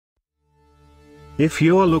If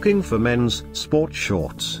you're looking for men's sport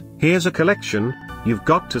shorts, here's a collection you've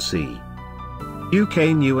got to see.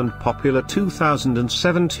 UK new and popular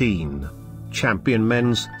 2017 Champion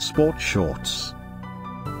Men's Sport Shorts.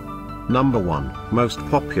 Number 1, most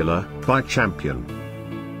popular, by Champion.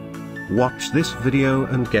 Watch this video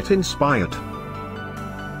and get inspired.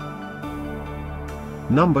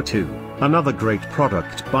 Number 2, another great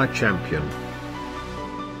product by Champion.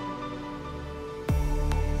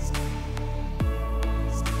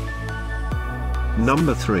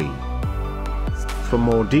 Number 3. For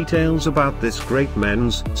more details about this great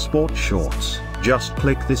men's sport shorts, just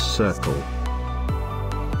click this circle.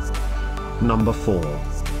 Number 4.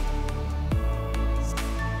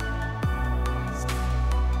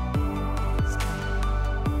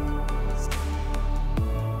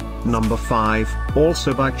 Number 5,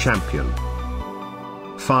 also by Champion.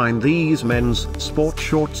 Find these men's sport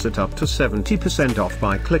shorts at up to 70% off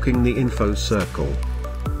by clicking the info circle.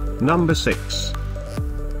 Number 6.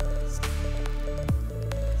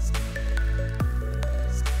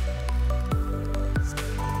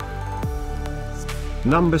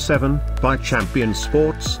 Number 7, by Champion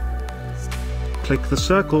Sports. Click the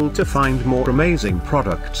circle to find more amazing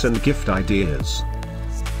products and gift ideas.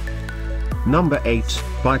 Number 8,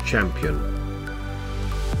 by Champion.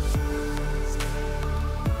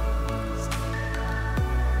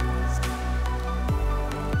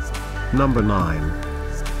 Number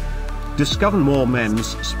 9. Discover more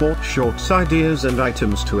men's sport shorts ideas and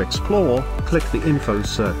items to explore, click the info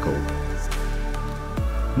circle.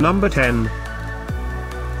 Number 10.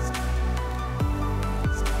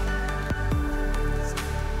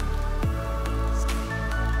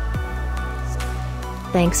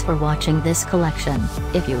 Thanks for watching this collection.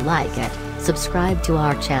 If you like it, subscribe to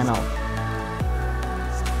our channel.